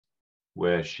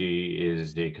where she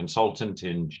is a consultant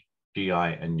in GI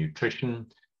and nutrition.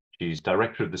 She's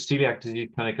director of the Celiac Disease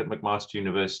Clinic at McMaster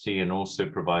University and also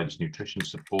provides nutrition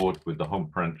support with the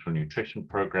Home Parenteral Nutrition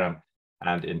Program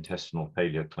and intestinal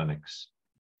failure clinics.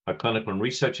 Her clinical and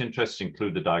research interests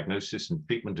include the diagnosis and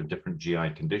treatment of different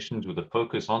GI conditions with a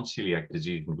focus on celiac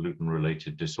disease and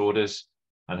gluten-related disorders.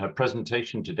 And her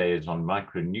presentation today is on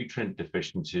micronutrient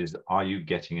deficiencies. Are you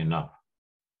getting enough?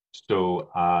 So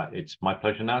it's my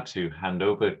pleasure now to hand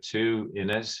over to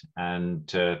Inez and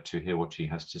to hear what she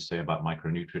has to say about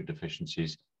micronutrient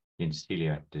deficiencies in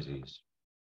celiac disease.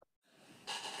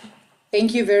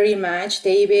 Thank you very much,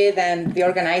 David, and the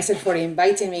organizer for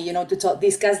inviting me, to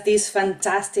discuss this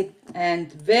fantastic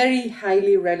and very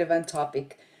highly relevant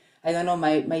topic. I don't know,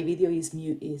 my video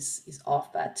is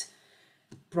off, but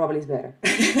probably it's better.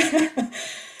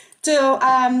 So,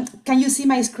 can you see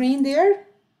my screen there?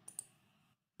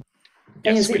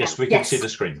 Yes, we can see the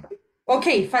screen.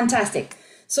 Okay, fantastic.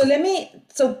 So let me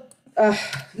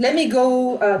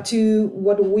go to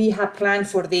what we have planned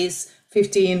for these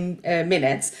 15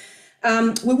 minutes.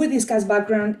 We will discuss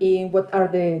background in what are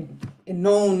the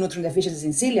known nutrient deficiencies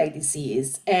in celiac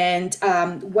disease and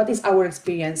what is our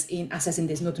experience in assessing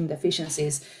these nutrient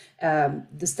deficiencies,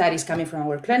 the studies coming from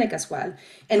our clinic as well,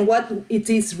 and what it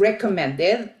is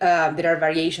recommended. There are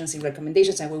variations in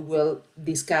recommendations, and we will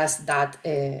discuss that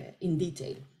in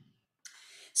detail.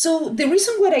 So the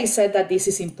reason why I said that this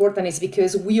is important is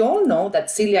because we all know that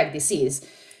celiac disease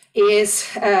is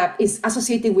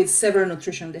associated with several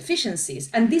nutritional deficiencies.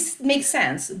 And this makes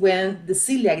sense when the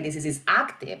celiac disease is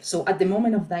active. So at the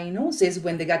moment of diagnosis,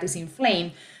 when the gut is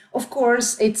inflamed, of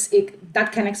course,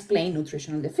 that can explain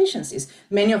nutritional deficiencies.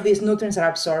 Many of these nutrients are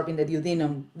absorbed in the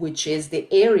duodenum, which is the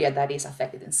area that is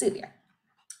affected in celiac.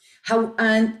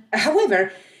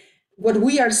 However, what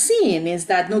we are seeing is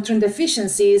that nutrient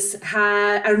deficiencies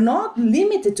are not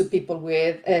limited to people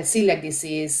with celiac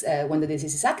disease when the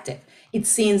disease is active. It's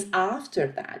seen after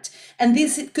that. And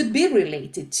this could be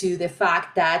related to the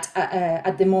fact that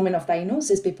at the moment of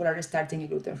diagnosis, people are starting a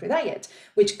gluten-free diet,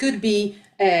 which could be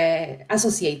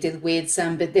associated with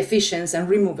some deficiencies and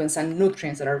removing some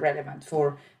nutrients that are relevant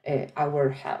for our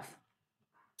health.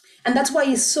 And that's why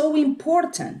it's so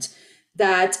important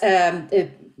that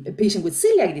a patient with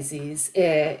celiac disease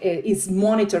is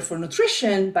monitored for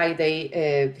nutrition by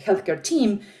the healthcare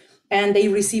team, and they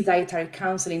receive dietary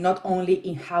counseling not only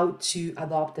in how to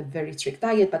adopt a very strict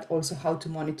diet, but also how to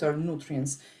monitor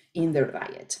nutrients in their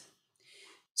diet.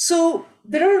 So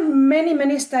there are many,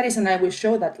 many studies, and I will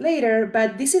show that later,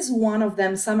 but this is one of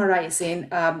them summarizing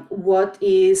what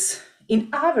is, in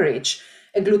average,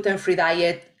 a gluten-free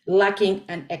diet lacking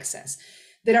an excess.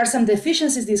 There are some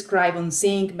deficiencies described on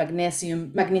zinc,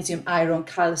 magnesium, iron,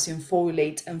 calcium,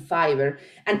 folate, and fiber,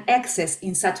 and excess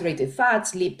in saturated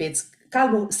fats, lipids,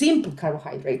 simple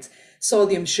carbohydrates,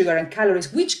 sodium, sugar, and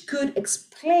calories, which could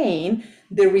explain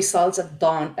the results that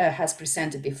Don has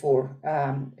presented before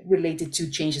related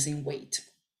to changes in weight.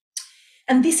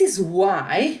 And this is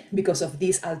why, because of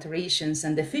these alterations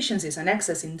and deficiencies and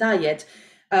excess in diet,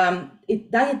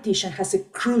 dietitian has a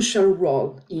crucial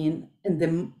role in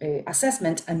the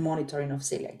assessment and monitoring of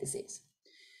celiac disease.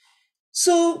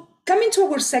 So coming to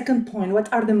our second point,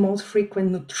 what are the most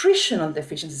frequent nutritional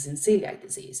deficiencies in celiac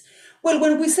disease? Well,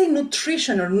 when we say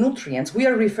nutrition or nutrients, we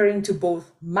are referring to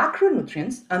both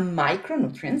macronutrients and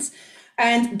micronutrients.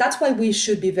 And that's why we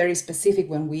should be very specific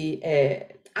when we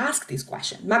ask this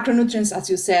question. Macronutrients, as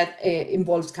you said,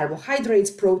 involves carbohydrates,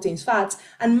 proteins, fats,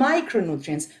 and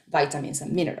micronutrients, vitamins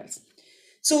and minerals.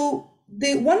 So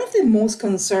one of the most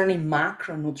concerning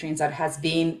macronutrients that has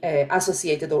been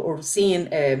associated or seen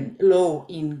low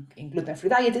in gluten-free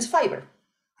diet is fiber.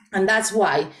 And that's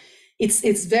why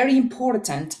it's very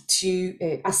important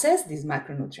to assess this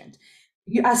macronutrient.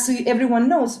 As everyone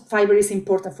knows, fiber is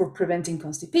important for preventing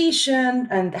constipation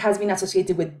and has been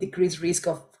associated with decreased risk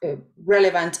of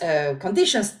relevant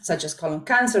conditions such as colon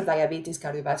cancer, diabetes,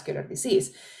 cardiovascular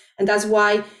disease. And that's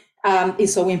why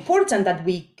it's so important that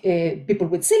people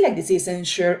with celiac disease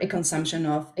ensure a consumption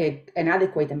of an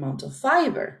adequate amount of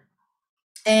fiber.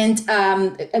 And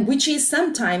which is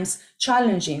sometimes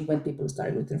challenging when people start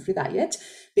a gluten-free diet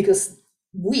because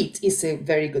wheat is a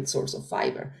very good source of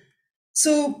fiber.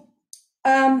 So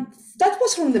that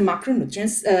was from the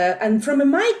macronutrients, and from a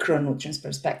micronutrients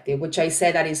perspective, which I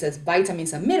said that is as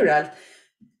vitamins and minerals.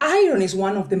 Iron is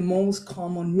one of the most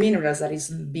common minerals that is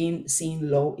being seen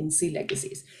low in celiac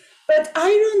disease. But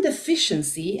iron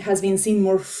deficiency has been seen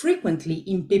more frequently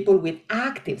in people with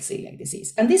active celiac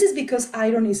disease. And this is because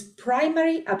iron is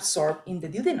primarily absorbed in the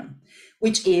duodenum,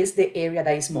 which is the area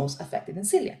that is most affected in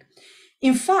celiac.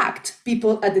 In fact,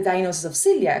 people at the diagnosis of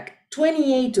celiac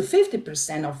 28 to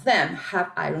 50% of them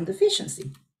have iron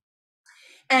deficiency.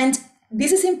 And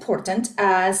this is important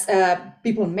as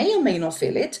people may or may not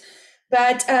feel it,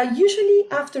 but usually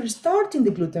after starting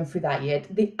the gluten-free diet,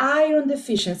 the iron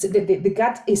deficiency, the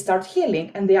gut starts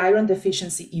healing and the iron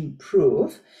deficiency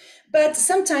improves. But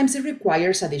sometimes it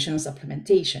requires additional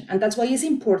supplementation. And that's why it's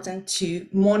important to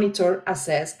monitor,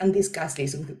 assess, and discuss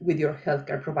this with your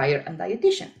healthcare provider and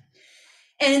dietitian.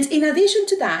 And in addition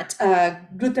to that,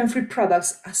 gluten-free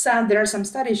products, there are some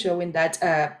studies showing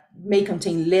that may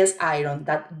contain less iron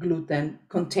than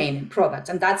gluten-containing products.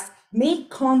 And that may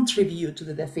contribute to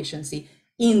the deficiency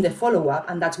in the follow-up.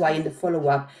 And that's why in the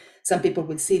follow-up, some people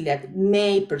with celiac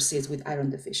may persist with iron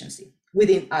deficiency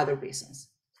within other reasons.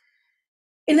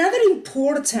 Another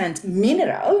important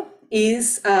mineral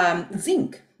is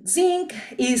zinc. Zinc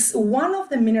is one of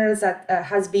the minerals that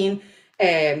has been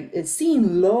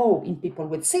seen low in people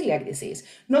with celiac disease,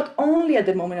 not only at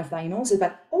the moment of diagnosis,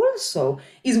 but also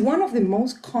is one of the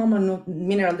most common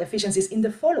mineral deficiencies in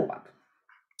the follow-up.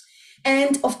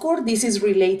 And of course, this is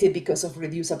related because of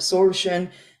reduced absorption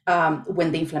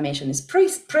when the inflammation is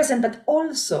present, but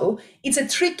also it's a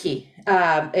tricky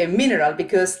mineral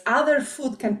because other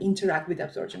food can interact with the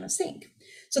absorption of zinc.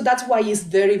 So that's why it's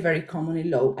very, very commonly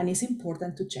low, and it's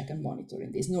important to check and monitor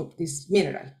in this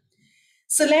mineral.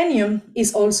 Selenium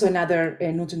is also another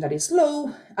nutrient that is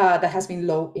low, that has been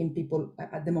low in people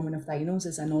at the moment of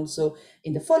diagnosis and also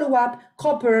in the follow-up.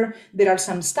 Copper, there are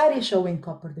some studies showing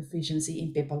copper deficiency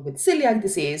in people with celiac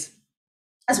disease,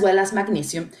 as well as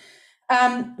magnesium.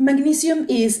 Magnesium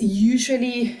is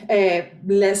usually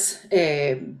less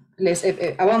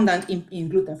abundant in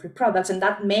gluten-free products, and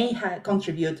that may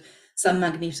contribute some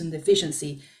magnesium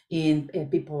deficiency in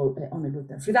people on a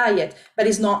gluten-free diet, but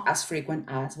it's not as frequent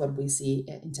as what we see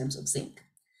in terms of zinc.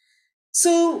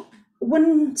 So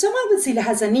when someone with celiac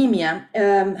has anemia,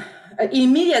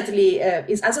 immediately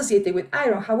is associated with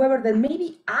iron. However, there may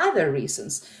be other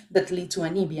reasons that lead to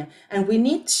anemia, and we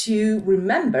need to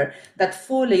remember that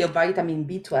folate or vitamin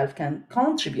B12 can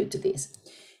contribute to this.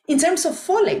 In terms of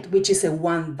folate, which is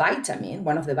one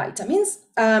of the vitamins,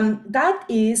 that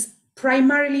is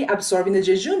primarily absorbed in the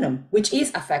jejunum, which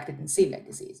is affected in celiac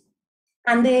disease.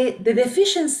 And the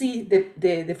deficiency,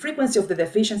 the frequency of the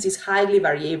deficiency is highly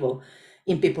variable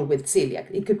in people with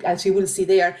celiac. It could, as you will see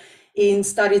there, in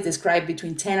studies described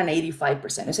between 10 and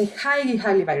 85%. It's a highly,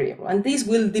 highly variable. And this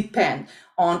will depend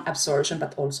on absorption,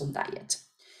 but also on diet.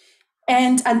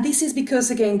 And this is because,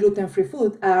 again, gluten-free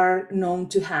foods are known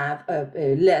to have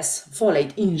less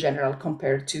folate in general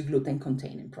compared to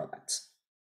gluten-containing products.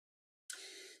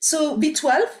 So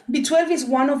B12 is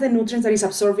one of the nutrients that is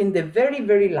absorbed in the very,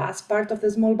 very last part of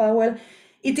the small bowel.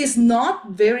 It is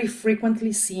not very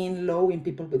frequently seen low in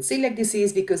people with celiac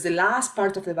disease because the last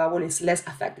part of the bowel is less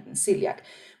affected in celiac,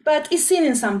 but it's seen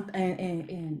in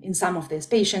some of these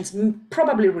patients,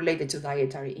 probably related to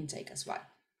dietary intake as well.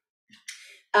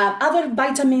 Other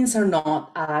vitamins are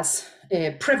not as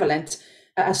prevalent,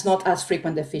 not as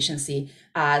frequent deficiency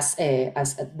as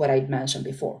what I mentioned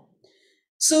before.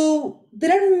 So there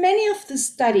are many of these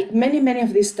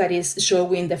studies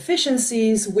showing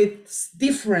deficiencies with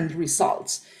different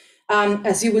results.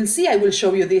 As you will see, I will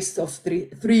show you this of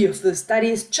three of the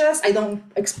studies. I don't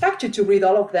expect you to read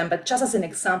all of them, but just as an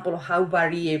example of how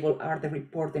variable are the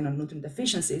reporting on nutrient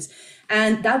deficiencies.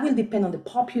 And that will depend on the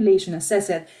population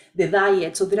assessed, the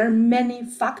diet. So there are many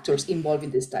factors involved in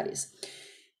these studies.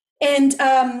 And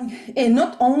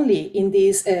not only in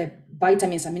these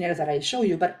vitamins and minerals that I show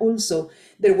you, but also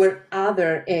there were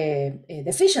other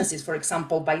deficiencies. For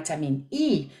example, vitamin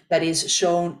E that is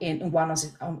shown in one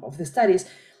of the studies,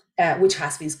 which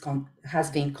has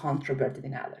been controverted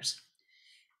in others.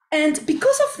 And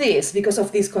because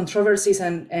of these controversies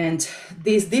and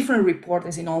these different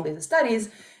reports in all these studies,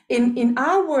 in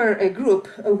our group,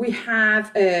 we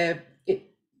have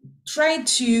tried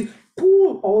to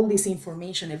pool all this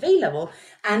information available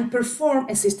and perform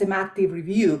a systematic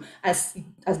review. As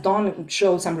Don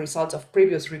showed some results of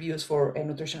previous reviews for a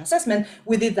nutrition assessment,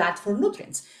 we did that for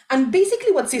nutrients. And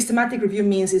basically what systematic review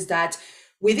means is that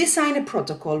we design a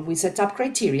protocol, we set up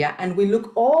criteria, and we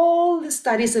look all the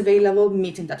studies available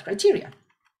meeting that criteria.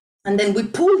 And then we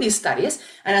pool these studies,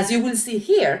 and as you will see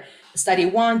here, study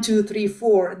 1, 2, 3,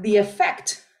 4, the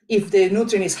effect, if the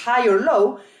nutrient is high or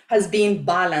low, has been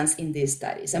balanced in these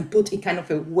studies and put in kind of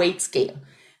a weight scale.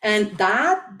 And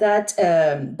that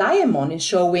diamond is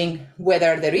showing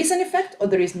whether there is an effect or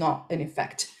there is not an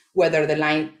effect, whether the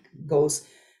line goes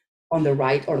on the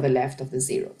right or the left of the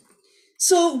zero.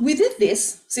 So we did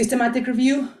this systematic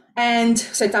review and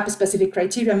set up specific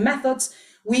criteria and methods.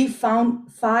 We found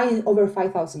over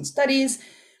 5,000 studies.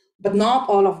 but not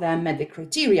all of them met the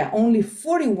criteria. Only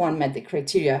 41 met the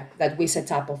criteria that we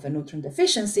set up of the nutrient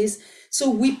deficiencies. So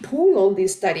we pull all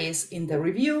these studies in the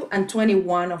review, and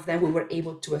 21 of them we were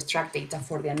able to extract data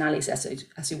for the analysis,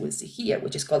 as you will see here,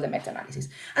 which is called the meta-analysis.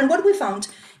 And what we found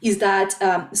is that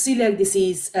celiac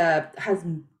disease has,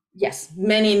 yes,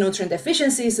 many nutrient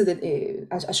deficiencies, so that,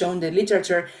 as shown in the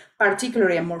literature,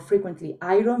 particularly and more frequently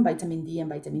iron, vitamin D, and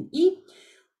vitamin E.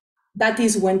 That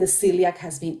is when the celiac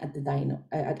has been at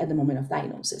the moment of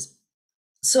diagnosis.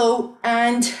 So,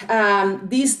 and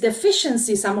these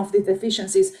deficiencies, some of the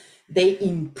deficiencies, they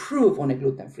improve on a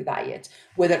gluten-free diet,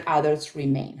 whether others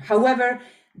remain. However,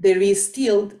 there is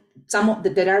still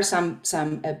there are some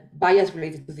bias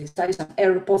related to this study,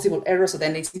 some possible errors. So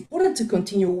then it's important to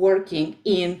continue working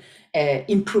in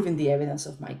improving the evidence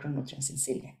of micronutrients in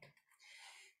celiac.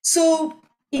 So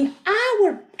in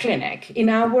our clinic, we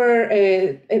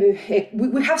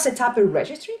have set up a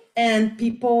registry, and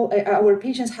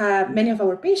many of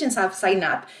our patients have signed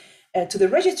up to the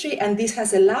registry, and this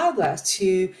has allowed us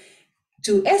to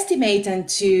estimate and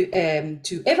to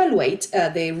evaluate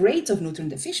the rate of nutrient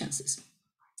deficiencies.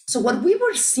 So what we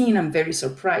were seeing, I'm very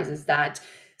surprised, is that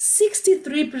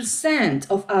 63%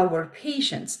 of our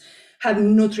patients have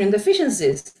nutrient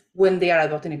deficiencies when they are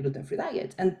adopting a gluten-free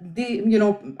diet. And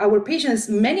our patients,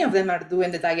 many of them are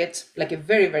doing the diet like a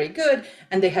very, very good,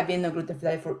 and they have been on a gluten-free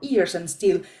diet for years and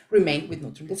still remain with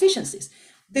nutrient deficiencies.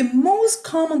 The most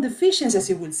common deficiency, as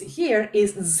you will see here,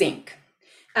 is zinc,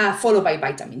 followed by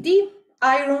vitamin D,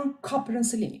 iron, copper, and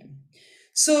selenium.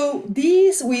 So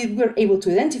we were able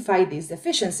to identify these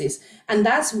deficiencies, and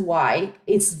that's why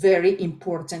it's very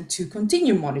important to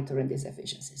continue monitoring these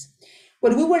deficiencies.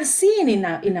 What we were seeing in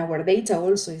our data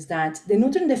also is that the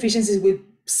nutrient deficiencies were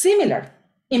similar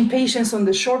in patients on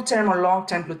the short-term or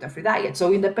long-term gluten-free diet.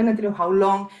 So independently of how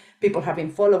long people have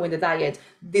been following the diet,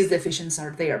 these deficiencies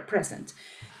are there present,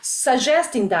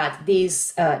 suggesting that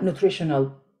these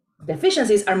nutritional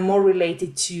deficiencies are more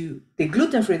related to the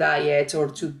gluten-free diet or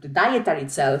to the dietary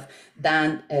itself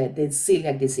than the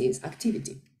celiac disease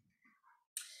activity.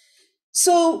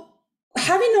 So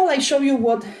having all, I show you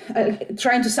what,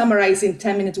 trying to summarize in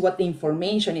 10 minutes what the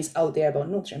information is out there about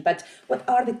nutrient, but what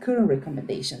are the current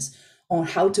recommendations on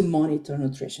how to monitor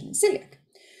nutrition in celiac?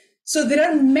 So there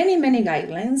are many, many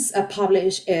guidelines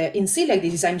published in celiac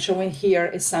disease. I'm showing here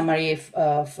a summary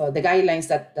of the guidelines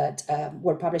that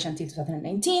were published until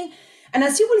 2019. And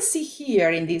as you will see here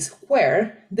in this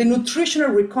square, the nutritional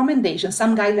recommendations,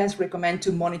 some guidelines recommend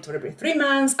to monitor every 3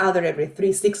 months, other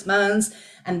every 6 months,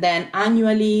 and then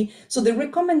annually. So the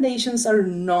recommendations are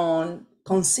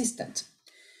non-consistent.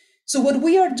 So what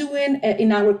we are doing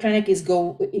in our clinic is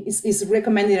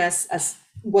recommending as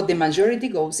what the majority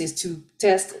goes is to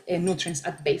test nutrients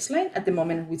at baseline at the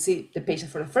moment we see the patient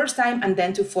for the first time, and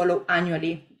then to follow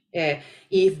annually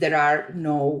if there are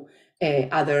no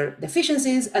other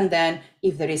deficiencies, and then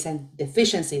if there is a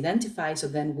deficiency identified, so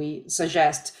then we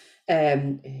suggest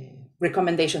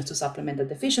recommendations to supplement the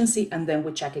deficiency, and then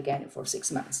we check again for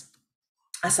 6 months,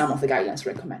 as some of the guidelines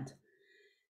recommend.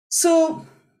 So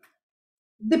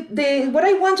what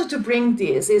I wanted to bring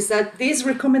this is that these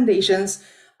recommendations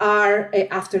are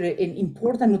after an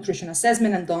important nutrition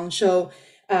assessment and don't show,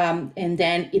 and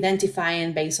then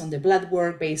identifying based on the blood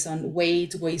work, based on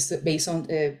weight, based on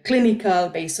clinical,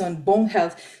 based on bone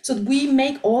health. So we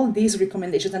make all these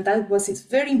recommendations, and it's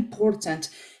very important,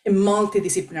 a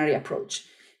multidisciplinary approach.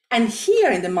 And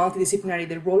here in the multidisciplinary,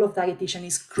 the role of dietitian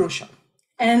is crucial.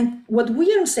 And what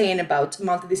we are saying about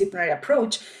multidisciplinary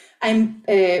approach, I'm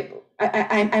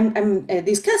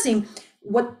discussing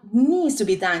what needs to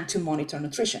be done to monitor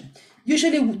nutrition.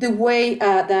 Usually the way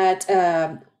that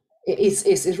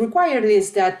is required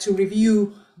is that to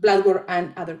review blood work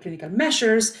and other clinical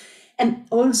measures, and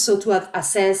also to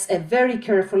assess a very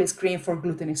carefully screen for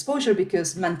gluten exposure,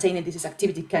 because maintaining this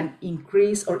activity can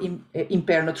increase or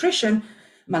impair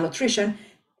malnutrition.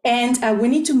 And we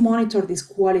need to monitor this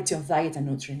quality of diet and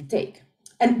nutrient intake.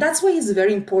 And that's why it's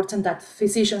very important that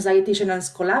physicians,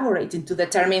 dietitians collaborating to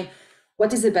determine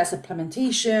what is the best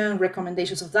implementation,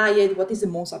 recommendations of diet, what is the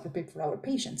most appropriate for our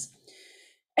patients.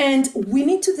 And we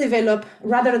need to develop,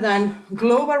 rather than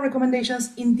global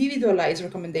recommendations, individualized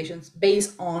recommendations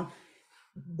based on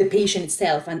the patient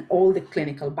itself and all the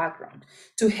clinical background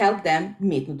to help them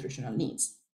meet nutritional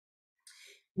needs.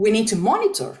 We need to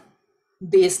monitor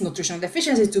these nutritional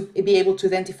deficiencies to be able to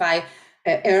identify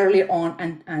early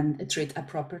on and treat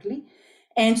appropriately,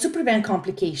 and to prevent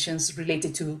complications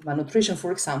related to malnutrition,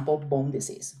 for example, bone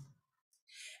disease.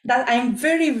 That I'm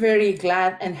very, very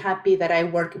glad and happy that I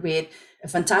work with a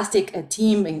fantastic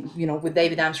team, with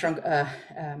David Armstrong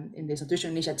in this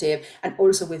nutrition initiative, and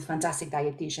also with fantastic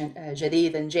dietitian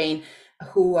Jadid and Jane,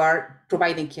 who are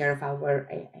providing care of our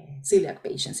celiac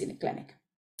patients in the clinic.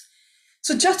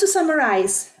 So just to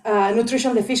summarize,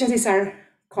 nutritional deficiencies are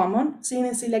common seen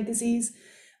in celiac disease.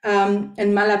 And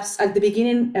at the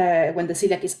beginning, when the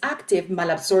celiac is active,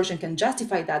 malabsorption can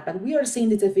justify that, but we are seeing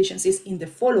the deficiencies in the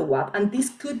follow-up, and this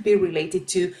could be related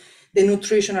to the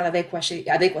nutritional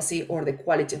adequacy or the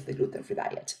quality of the gluten-free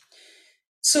diet.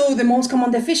 So the most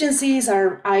common deficiencies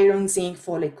are iron, zinc,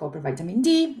 folate, copper, vitamin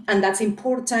D, and that's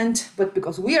important, but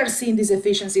because we are seeing these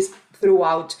deficiencies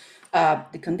throughout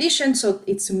the condition, so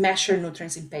it's to measure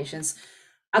nutrients in patients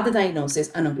at the diagnosis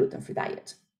and on gluten-free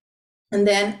diet. And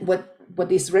then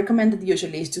what is recommended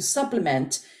usually is to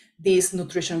supplement these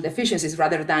nutritional deficiencies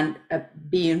rather than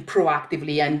being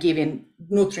proactively and giving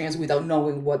nutrients without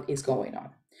knowing what is going on.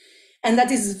 And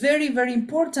that is very, very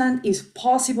important, is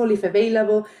possible if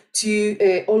available,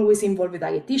 to always involve a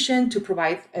dietitian to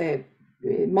provide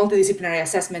multidisciplinary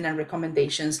assessment and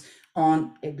recommendations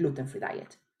on a gluten-free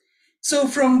diet. So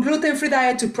from gluten-free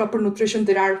diet to proper nutrition,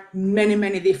 there are many,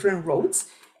 many different roads.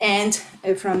 And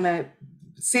from a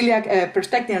celiac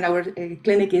perspective, and our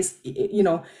clinic is,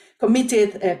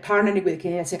 committed partnering with the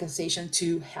Canadian Celiac Association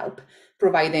to help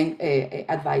providing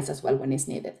advice as well when it's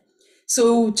needed.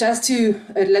 So just to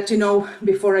let you know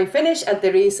before I finish,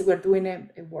 we're doing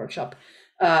a workshop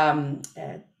on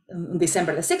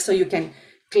December the 6th, so you can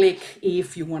click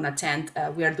if you want to attend.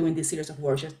 We are doing this series of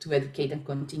workshops to educate and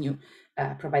continue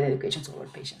provide education to our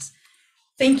patients.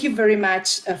 Thank you very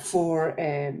much for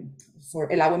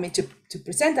allowing me to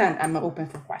present, and I'm open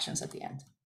for questions at the end.